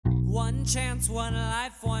One chance, one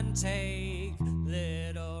life, one take.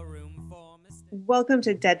 Little room for mistakes. Welcome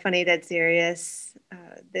to Dead Funny, Dead Serious.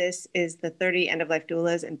 This is the 30 End of Life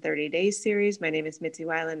Doulas in 30 Days series. My name is Mitzi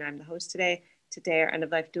Weiland. I'm the host today. Today, our End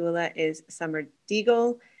of Life Doula is Summer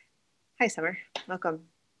Deagle. Hi, Summer. Welcome.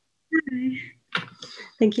 Hi.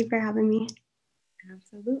 Thank you for having me.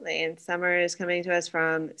 Absolutely. And Summer is coming to us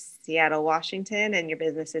from Seattle, Washington, and your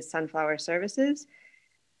business is Sunflower Services.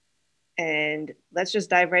 And let's just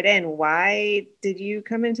dive right in. Why did you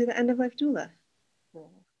come into the End of Life Doula?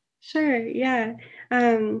 Sure, yeah.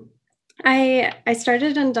 I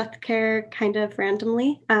started in death care kind of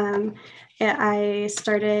randomly. I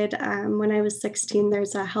started when I was 16.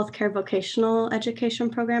 There's a healthcare vocational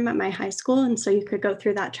education program at my high school, and so you could go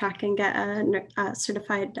through that track and get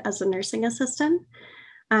certified as a nursing assistant.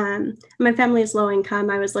 My family is low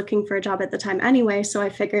income. I was looking for a job at the time anyway, so I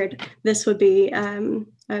figured this would be a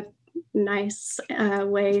nice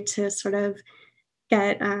way to sort of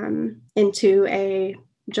get into a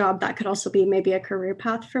job that could also be maybe a career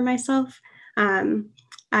path for myself.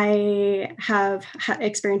 I have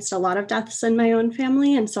experienced a lot of deaths in my own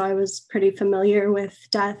family, and so I was pretty familiar with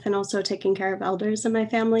death and also taking care of elders in my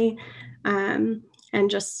family, and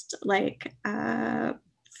just like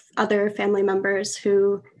other family members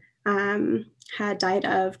who had died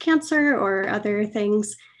of cancer or other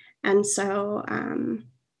things. And so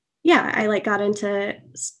yeah, I got into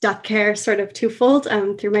death care sort of twofold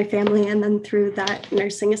through my family and then through that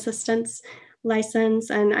nursing assistance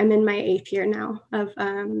license. And I'm in my 8th year now of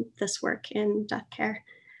this work in death care.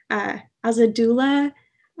 As a doula,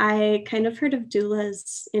 I kind of heard of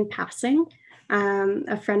doulas in passing.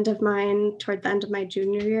 A friend of mine toward the end of my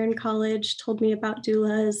junior year in college told me about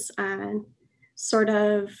doulas, and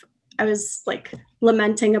I was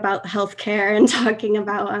lamenting about healthcare and talking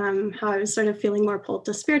about how I was sort of feeling more pulled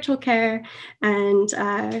to spiritual care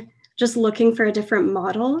and just looking for a different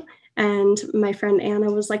model. And my friend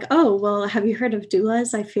Anna was like, oh, well, have you heard of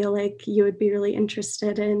doulas? I feel like you would be really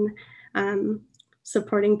interested in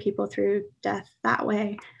supporting people through death that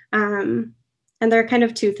way. And there are kind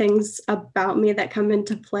of two things about me that come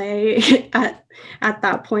into play at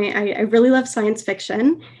that point. I really love science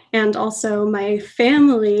fiction. And also my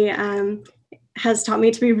family has taught me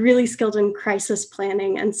to be really skilled in crisis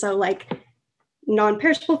planning. And so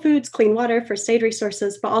non-perishable foods, clean water, first aid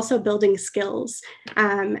resources, but also building skills.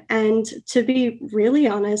 And to be really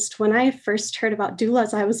honest, when I first heard about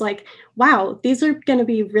doulas, I was like, wow, these are going to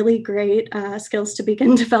be really great skills to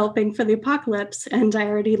begin developing for the apocalypse. And I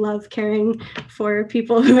already love caring for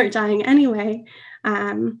people who are dying anyway.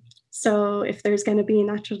 So if there's going to be a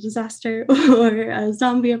natural disaster or a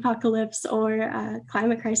zombie apocalypse or a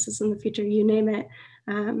climate crisis in the future, you name it,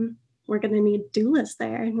 we're going to need doulas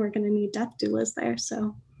there, and we're going to need death doulas there.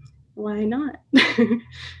 So why not?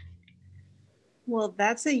 Well,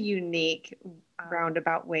 that's a unique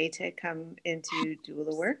roundabout way to come into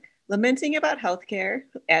doula work, lamenting about healthcare,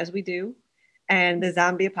 as we do, and the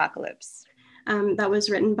zombie apocalypse. That was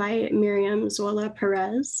written by Miriam Zola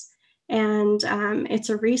Perez. And it's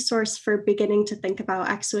a resource for beginning to think about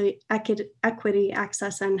equity,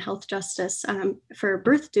 access, and health justice for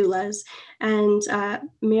birth doulas. And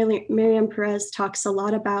Miriam Perez talks a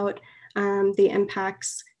lot about the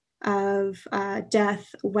impacts of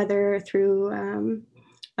death, whether through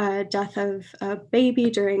death of a baby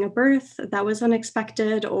during a birth that was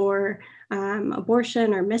unexpected, or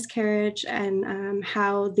abortion or miscarriage, and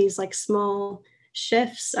how these small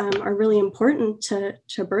shifts are really important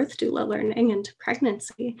to birth doula learning and to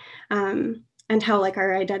pregnancy, and how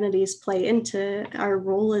our identities play into our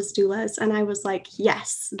role as doulas. And I was like,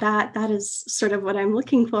 yes, that is sort of what I'm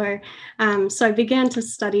looking for. So I began to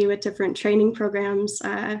study with different training programs,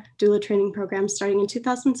 doula training programs, starting in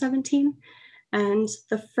 2017. And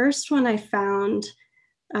the first one I found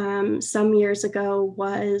some years ago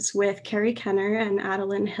was with Carrie Kenner and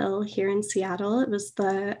Adeline Hill here in Seattle. It was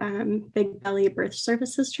the Big Belly Birth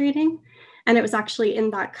Services training. And it was actually in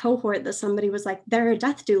that cohort that somebody was like, there are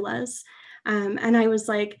death doulas. And I was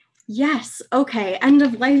like, yes, okay, end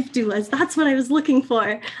of life doulas. That's what I was looking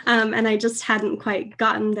for. And I just hadn't quite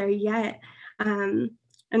gotten there yet.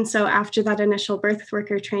 And so after that initial birth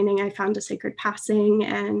worker training, I found a Sacred Passing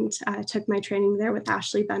and took my training there with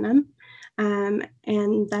Ashley Benham.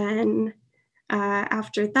 And then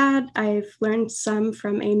after that, I've learned some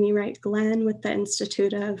from Amy Wright Glenn with the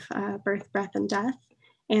Institute of Birth, Breath, and Death,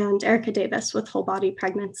 and Erica Davis with Whole Body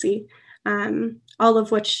Pregnancy, all of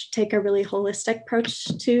which take a really holistic approach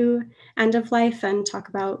to end of life and talk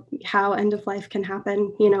about how end of life can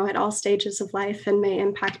happen, at all stages of life and may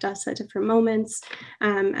impact us at different moments.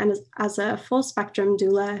 And as a full spectrum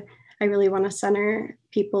doula, I really want to center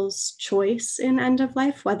people's choice in end of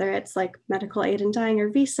life, whether it's like medical aid in dying or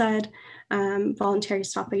VSED, voluntary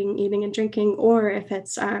stopping eating and drinking, or if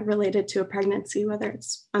it's related to a pregnancy, whether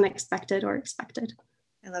it's unexpected or expected.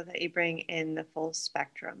 I love that you bring in the full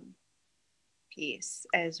spectrum piece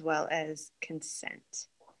as well as consent.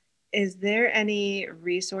 Is there any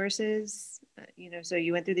resources, so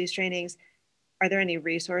you went through these trainings, are there any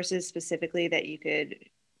resources specifically that you could,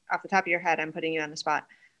 off the top of your head, I'm putting you on the spot,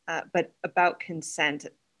 but about consent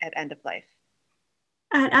at end of life?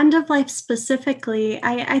 At end of life specifically,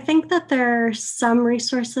 I think that there are some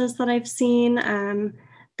resources that I've seen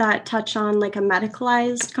that touch on like a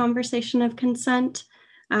medicalized conversation of consent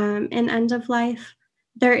in end of life.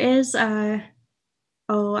 There is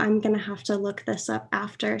I'm going to have to look this up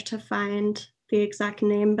after to find the exact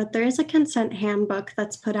name, but there is a consent handbook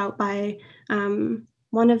that's put out by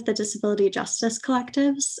one of the disability justice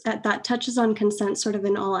collectives that touches on consent sort of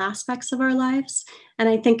in all aspects of our lives. And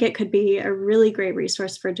I think it could be a really great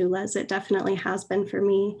resource for doulas. It definitely has been for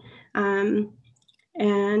me.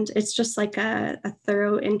 And it's just like a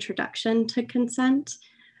thorough introduction to consent.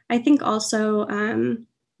 I think also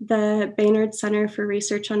the Baynard Center for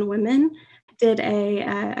Research on Women did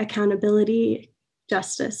a accountability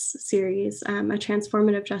justice series, a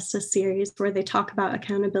transformative justice series, where they talk about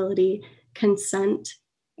accountability, consent,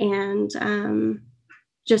 and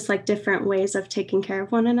just like different ways of taking care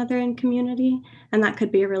of one another in community. And that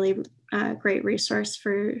could be a really great resource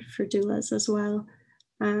for doulas as well.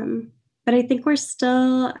 But I think we're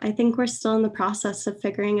still in the process of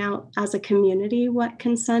figuring out as a community what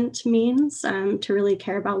consent means, to really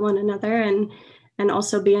care about one another and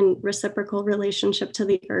also be in reciprocal relationship to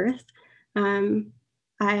the earth. And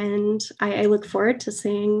I look forward to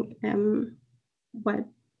seeing what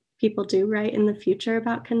people do right in the future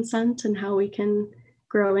about consent and how we can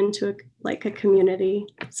grow into a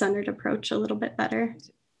community-centered approach a little bit better.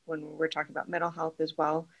 When we're talking about mental health as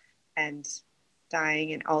well and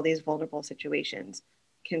dying in all these vulnerable situations,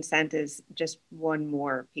 consent is just one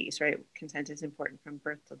more piece, right? Consent is important from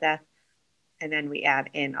birth to death. And then we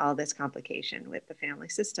add in all this complication with the family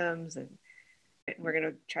systems, and we're going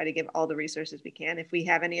to try to give all the resources we can. If we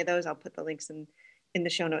have any of those, I'll put the links in the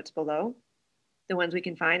show notes below, the ones we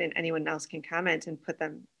can find, and anyone else can comment and put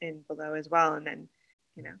them in below as well. And then,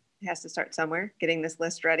 it has to start somewhere, getting this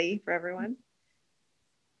list ready for everyone.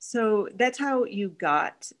 So that's how you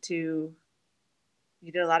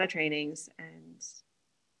did a lot of trainings and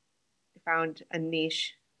found a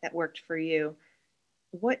niche that worked for you.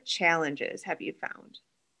 What challenges have you found?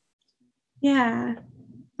 Yeah.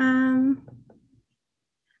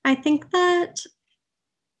 I think that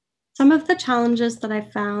some of the challenges that I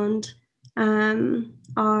found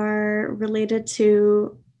are related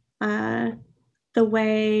to the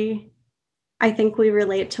way I think we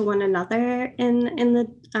relate to one another in the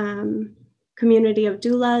community of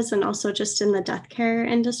doulas, and also just in the death care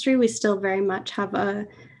industry. We still very much have a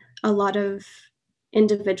lot of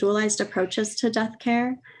individualized approaches to death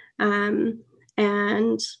care. We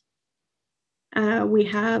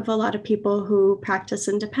have a lot of people who practice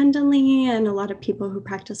independently and a lot of people who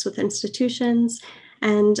practice with institutions.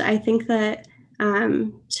 And I think that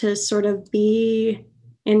to sort of be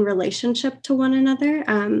in relationship to one another,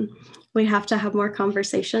 we have to have more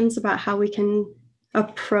conversations about how we can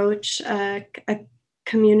approach a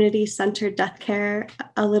community-centered death care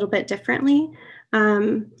a little bit differently.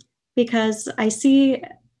 Because I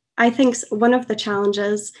think one of the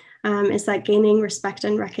challenges is that gaining respect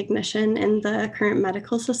and recognition in the current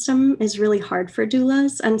medical system is really hard for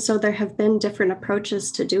doulas. And so there have been different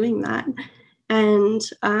approaches to doing that. And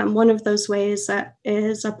one of those ways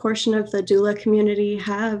is a portion of the doula community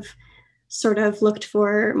have sort of looked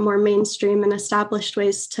for more mainstream and established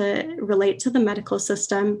ways to relate to the medical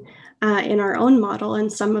system in our own model. And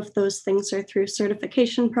some of those things are through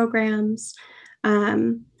certification programs.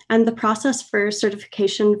 And the process for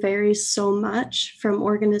certification varies so much from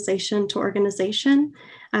organization to organization.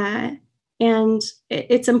 And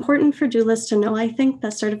it's important for doulas to know, I think,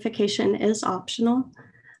 that certification is optional.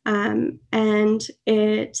 And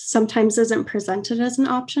it sometimes isn't presented as an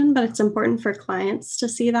option, but it's important for clients to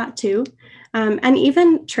see that too. And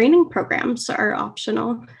even training programs are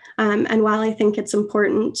optional. And while I think it's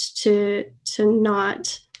important to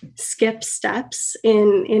not skip steps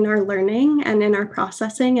in our learning and in our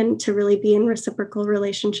processing, and to really be in reciprocal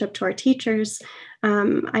relationship to our teachers,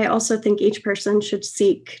 I also think each person should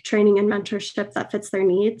seek training and mentorship that fits their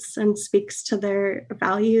needs and speaks to their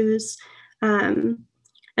values.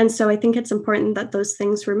 And so I think it's important that those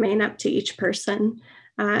things remain up to each person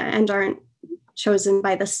and aren't chosen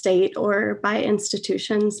by the state or by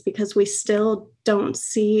institutions, because we still don't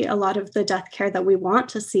see a lot of the death care that we want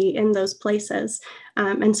to see in those places.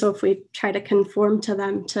 And so if we try to conform to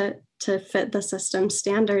them to fit the system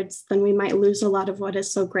standards, then we might lose a lot of what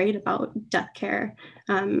is so great about death care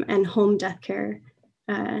and home death care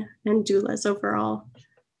and doulas overall.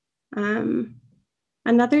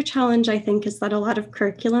 Another challenge, I think, is that a lot of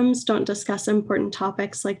curriculums don't discuss important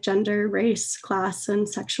topics like gender, race, class, and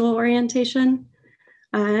sexual orientation.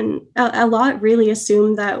 And a lot really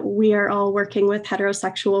assume that we are all working with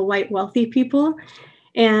heterosexual, white, wealthy people.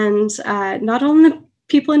 And not all the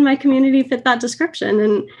people in my community fit that description.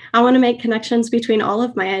 And I want to make connections between all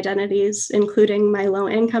of my identities, including my low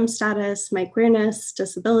income status, my queerness,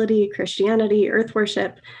 disability, Christianity, earth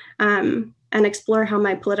worship, and explore how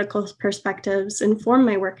my political perspectives inform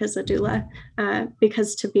my work as a doula.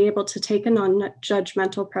 Because to be able to take a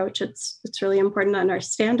non-judgmental approach, it's really important to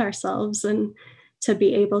understand ourselves and to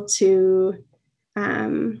be able to,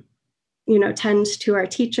 tend to our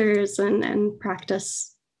teachers and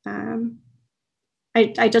practice.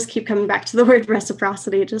 I just keep coming back to the word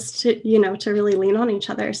reciprocity, just to really lean on each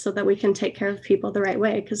other so that we can take care of people the right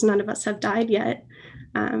way, because none of us have died yet.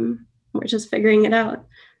 We're just figuring it out.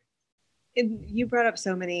 You brought up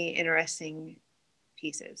so many interesting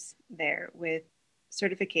pieces there with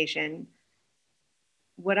certification.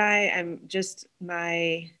 What I am just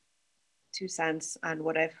my 2 cents on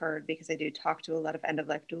what I've heard, because I do talk to a lot of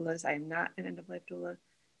end-of-life doulas. I am not an end-of-life doula,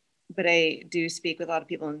 but I do speak with a lot of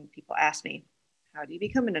people, and people ask me, how do you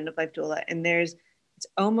become an end-of-life doula? And it's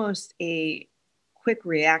almost a quick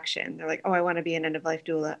reaction. They're like, oh, I want to be an end-of-life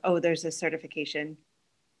doula. Oh, there's a certification.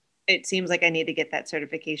 It seems like I need to get that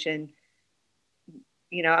certification.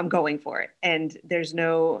 I'm going for it. And there's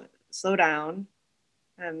no slow down,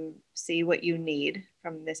 see what you need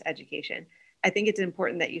from this education. I think it's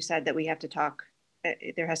important that you said that we have to talk,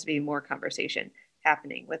 there has to be more conversation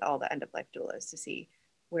happening with all the end-of-life doulas to see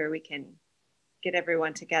where we can get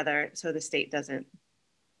everyone together so the state doesn't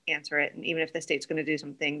answer it. And even if the state's going to do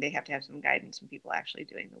something, they have to have some guidance from people actually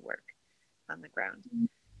doing the work on the ground.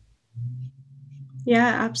 Yeah,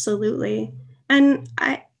 absolutely. And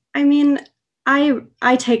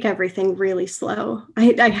I take everything really slow.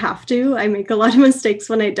 I have to. I make a lot of mistakes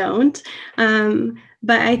when I don't.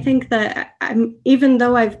 But I think that even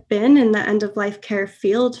though I've been in the end-of-life care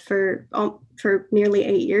field for nearly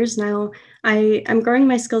 8 years now, I'm growing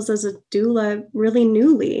my skills as a doula really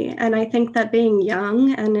newly. And I think that being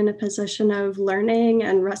young and in a position of learning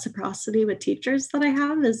and reciprocity with teachers that I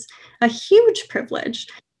have is a huge privilege.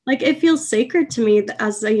 Like, it feels sacred to me that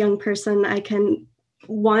as a young person, I can,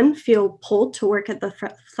 one, feel pulled to work at the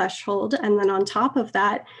threshold, and then on top of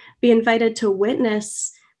that, be invited to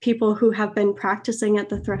witness people who have been practicing at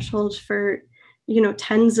the threshold for,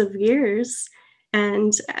 tens of years.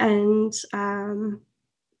 And I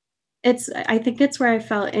think it's where I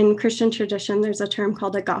felt in Christian tradition, there's a term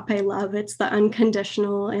called agape love. It's the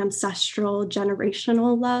unconditional, ancestral,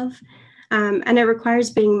 generational love. And it requires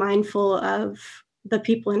being mindful of the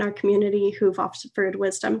people in our community who've offered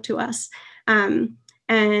wisdom to us.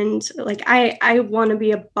 And like, I want to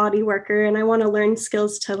be a body worker, and I want to learn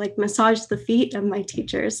skills to like massage the feet of my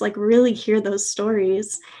teachers, like really hear those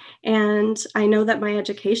stories. And I know that my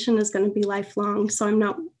education is going to be lifelong. So I'm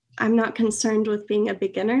not concerned with being a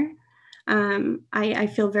beginner. I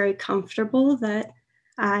feel very comfortable that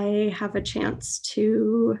I have a chance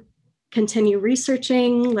to continue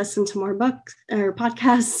researching, listen to more books or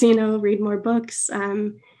podcasts, read more books,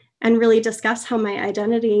 and really discuss how my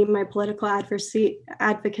identity, my political advocacy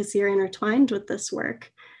are intertwined with this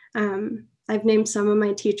work. I've named some of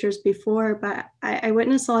my teachers before, but I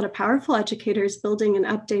witness a lot of powerful educators building and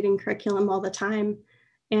updating curriculum all the time.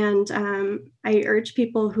 And I urge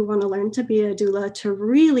people who want to learn to be a doula to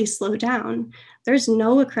really slow down. There's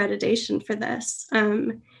no accreditation for this.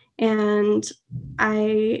 And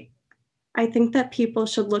I think that people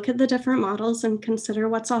should look at the different models and consider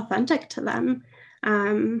what's authentic to them.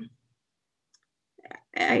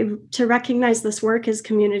 To recognize this work as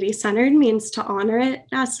community-centered means to honor it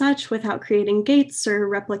as such without creating gates or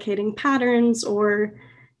replicating patterns or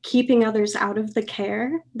keeping others out of the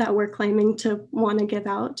care that we're claiming to want to give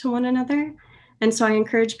out to one another. And so I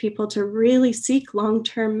encourage people to really seek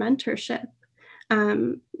long-term mentorship.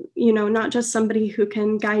 Not just somebody who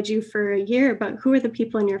can guide you for a year, but who are the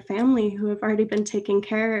people in your family who have already been taking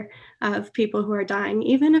care of people who are dying,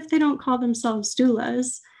 even if they don't call themselves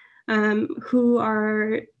doulas, who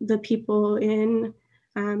are the people in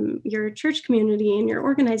your church community, in your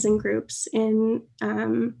organizing groups, in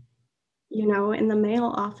in the mail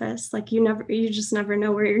office. Like you just never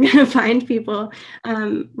know where you're going to find people,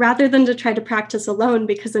 rather than to try to practice alone,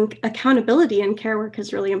 because accountability in care work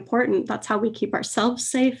is really important. That's how we keep ourselves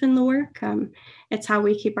safe in the work. It's how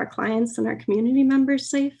we keep our clients and our community members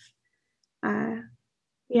safe.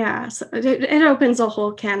 Yeah, so it opens a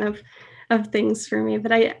whole can of things for me,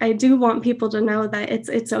 but I do want people to know that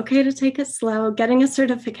it's okay to take it slow. Getting a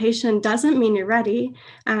certification doesn't mean you're ready,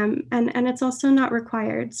 and it's also not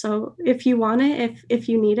required. So if you want it, if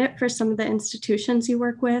you need it for some of the institutions you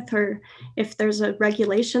work with, or if there's a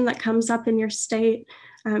regulation that comes up in your state,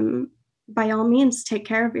 by all means, take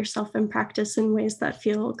care of yourself and practice in ways that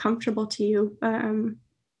feel comfortable to you.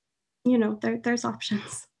 There's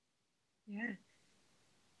options. Yeah.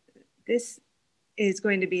 This is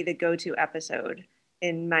going to be the go-to episode,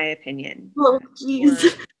 in my opinion. Oh,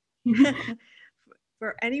 geez.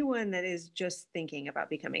 For anyone that is just thinking about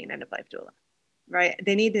becoming an end-of-life doula, right?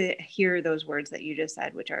 They need to hear those words that you just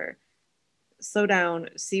said, which are slow down,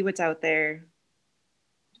 see what's out there,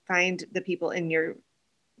 find the people in your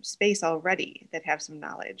space already that have some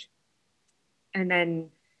knowledge, and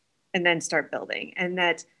then start building. And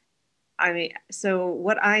that, I mean, so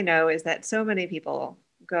what I know is that so many people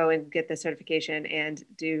go and get the certification and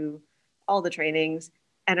do all the trainings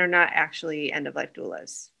and are not actually end-of-life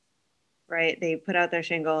doulas, right? They put out their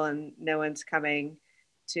shingle and no one's coming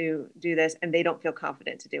to do this, and they don't feel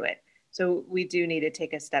confident to do it. So we do need to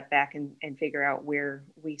take a step back and figure out where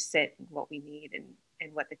we sit and what we need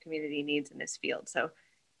and what the community needs in this field. So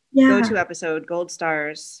go-to episode, gold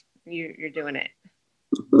stars, you're doing it.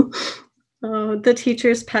 Oh, the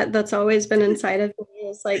teacher's pet that's always been inside of me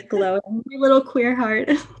is like glowing. My little queer heart.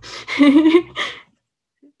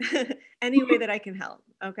 Any way that I can help.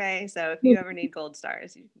 Okay. So if you ever need gold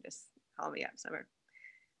stars, you can just call me up, Summer.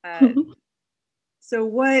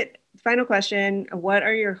 So final question, what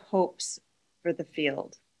are your hopes for the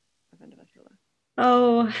field of end-of-life doula?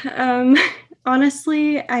 Oh,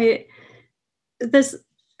 honestly, is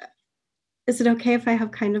it okay if I have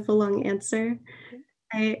kind of a long answer?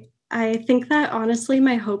 Okay. I think that honestly,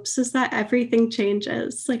 my hopes is that everything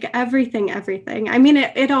changes, like everything. I mean,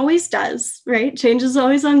 it always does, right? Change is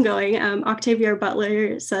always ongoing. Octavia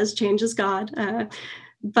Butler says change is God.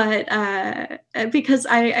 But because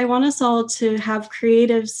I want us all to have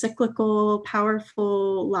creative, cyclical,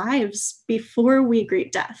 powerful lives before we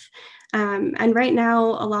greet death. And right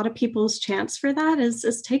now, a lot of people's chance for that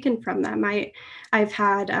is taken from them. I've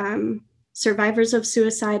had survivors of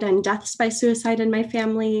suicide and deaths by suicide in my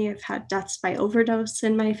family. I've had deaths by overdose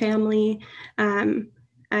in my family. And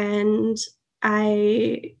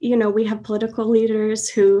we have political leaders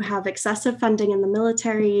who have excessive funding in the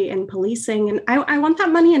military and policing. And I want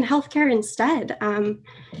that money in healthcare instead.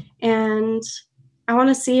 And I want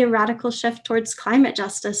to see a radical shift towards climate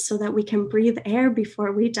justice so that we can breathe air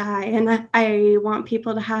before we die. And I want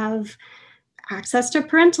people to have access to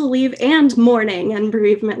parental leave and mourning and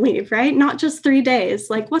bereavement leave, right? Not just 3 days.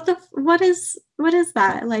 Like what is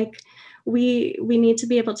that? Like we need to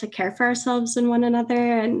be able to care for ourselves and one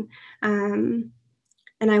another.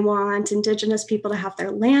 And I want Indigenous people to have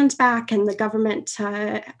their land back and the government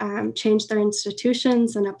to change their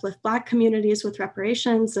institutions and uplift Black communities with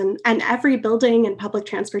reparations and every building and public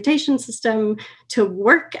transportation system to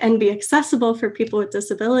work and be accessible for people with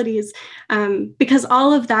disabilities, because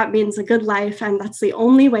all of that means a good life, and that's the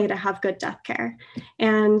only way to have good death care.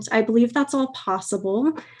 And I believe that's all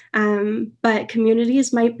possible, but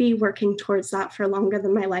communities might be working towards that for longer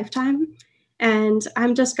than my lifetime. And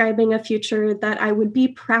I'm describing a future that I would be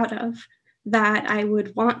proud of, that I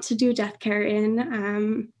would want to do death care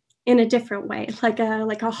in a different way, like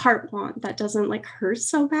a heart want that doesn't like hurt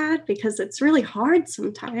so bad, because it's really hard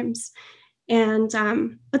sometimes. And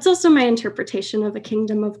it's also my interpretation of a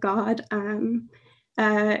kingdom of God.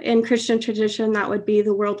 In Christian tradition, that would be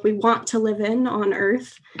the world we want to live in on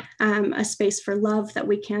earth, a space for love that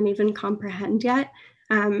we can't even comprehend yet.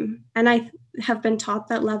 And I have been taught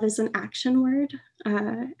that love is an action word,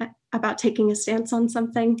 about taking a stance on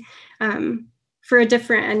something. For a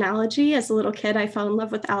different analogy, as a little kid, I fell in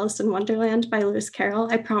love with Alice in Wonderland by Lewis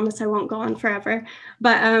Carroll. I promise I won't go on forever.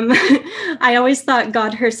 But I always thought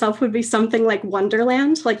God herself would be something like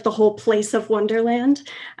Wonderland, like the whole place of Wonderland.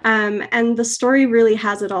 And the story really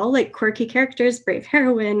has it all, like quirky characters, brave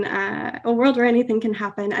heroine, a world where anything can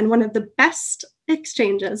happen. And one of the best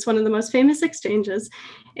exchanges, one of the most famous exchanges,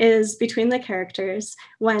 is between the characters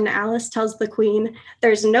when Alice tells the Queen,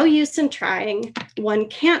 "There's no use in trying. One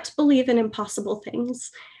can't believe in impossible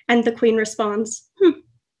things." And the Queen responds,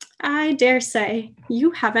 "I dare say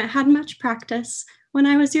you haven't had much practice. When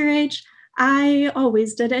I was your age, I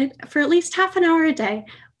always did it for at least half an hour a day.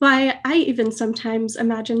 But I even sometimes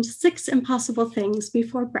imagined 6 impossible things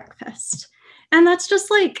before breakfast. And that's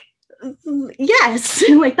just like, yes,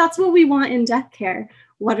 like that's what we want in death care.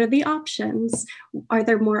 What are the options? Are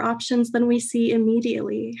there more options than we see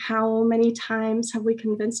immediately? How many times have we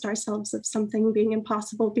convinced ourselves of something being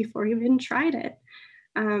impossible before we even tried it?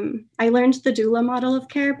 I learned the doula model of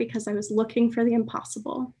care because I was looking for the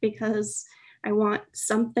impossible, because I want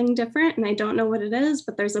something different and I don't know what it is,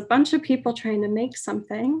 but there's a bunch of people trying to make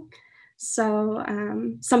something. So,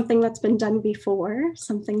 something that's been done before,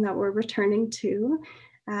 something that we're returning to.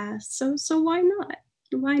 So why not?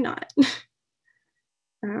 Why not?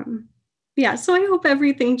 um, yeah, so I hope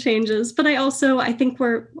everything changes, but I think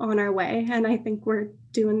we're on our way and I think we're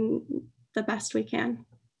doing the best we can.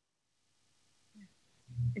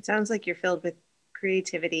 It sounds like you're filled with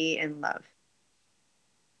creativity and love.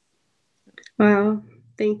 Wow,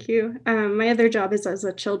 thank you. My other job is as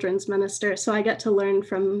a children's minister, so I get to learn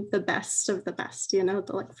from the best of the best, you know,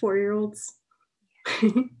 the like 4-year-olds.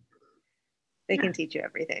 They can teach you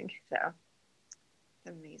everything. So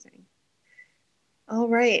amazing. All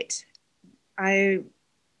right.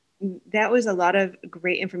 That was a lot of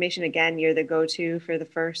great information. Again, you're the go-to for the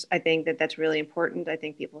first. I think that's really important. I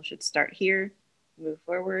think people should start here, move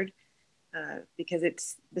forward, because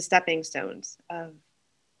it's the stepping stones of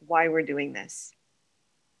why we're doing this,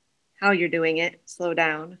 how you're doing it. Slow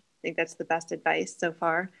down. I think that's the best advice so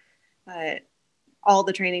far. All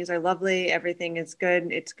the trainings are lovely. Everything is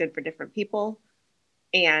good. It's good for different people.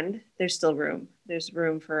 And there's still room. There's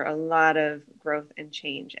room for a lot of growth and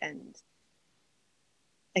change and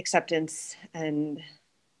acceptance and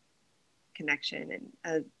connection.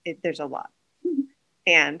 And there's a lot.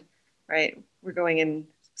 And, right, we're going in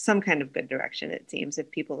some kind of good direction, it seems,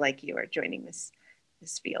 if people like you are joining this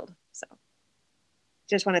field. So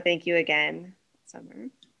just want to thank you again, Summer.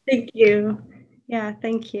 Thank you. Yeah,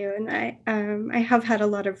 thank you. And I have had a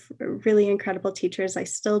lot of really incredible teachers. I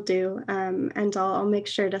still do, and I'll make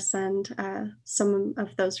sure to send some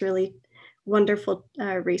of those really wonderful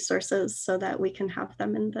resources so that we can have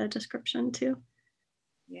them in the description too.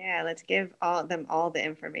 Yeah, let's give them all the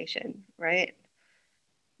information, right?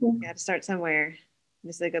 Yeah. Got to start somewhere.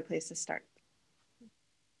 This is a good place to start.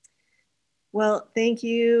 Well, thank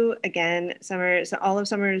you again, Summer. So all of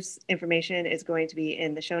Summer's information is going to be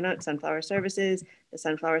in the show notes, Sunflower Services,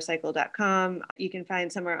 thesunflowercycle.com. You can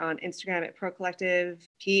find Summer on Instagram at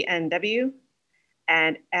ProCollectivePNW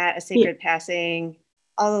and at A Sacred Passing.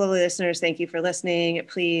 All of the listeners, thank you for listening.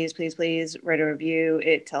 Please, please, please write a review.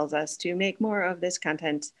 It tells us to make more of this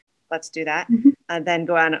content. Let's do that. Then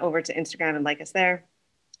go on over to Instagram and like us there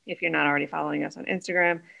if you're not already following us on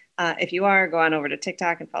Instagram. If you are, go on over to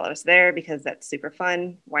TikTok and follow us there because that's super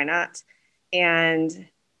fun. Why not? And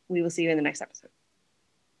we will see you in the next episode.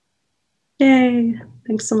 Yay.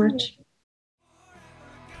 Thanks so much.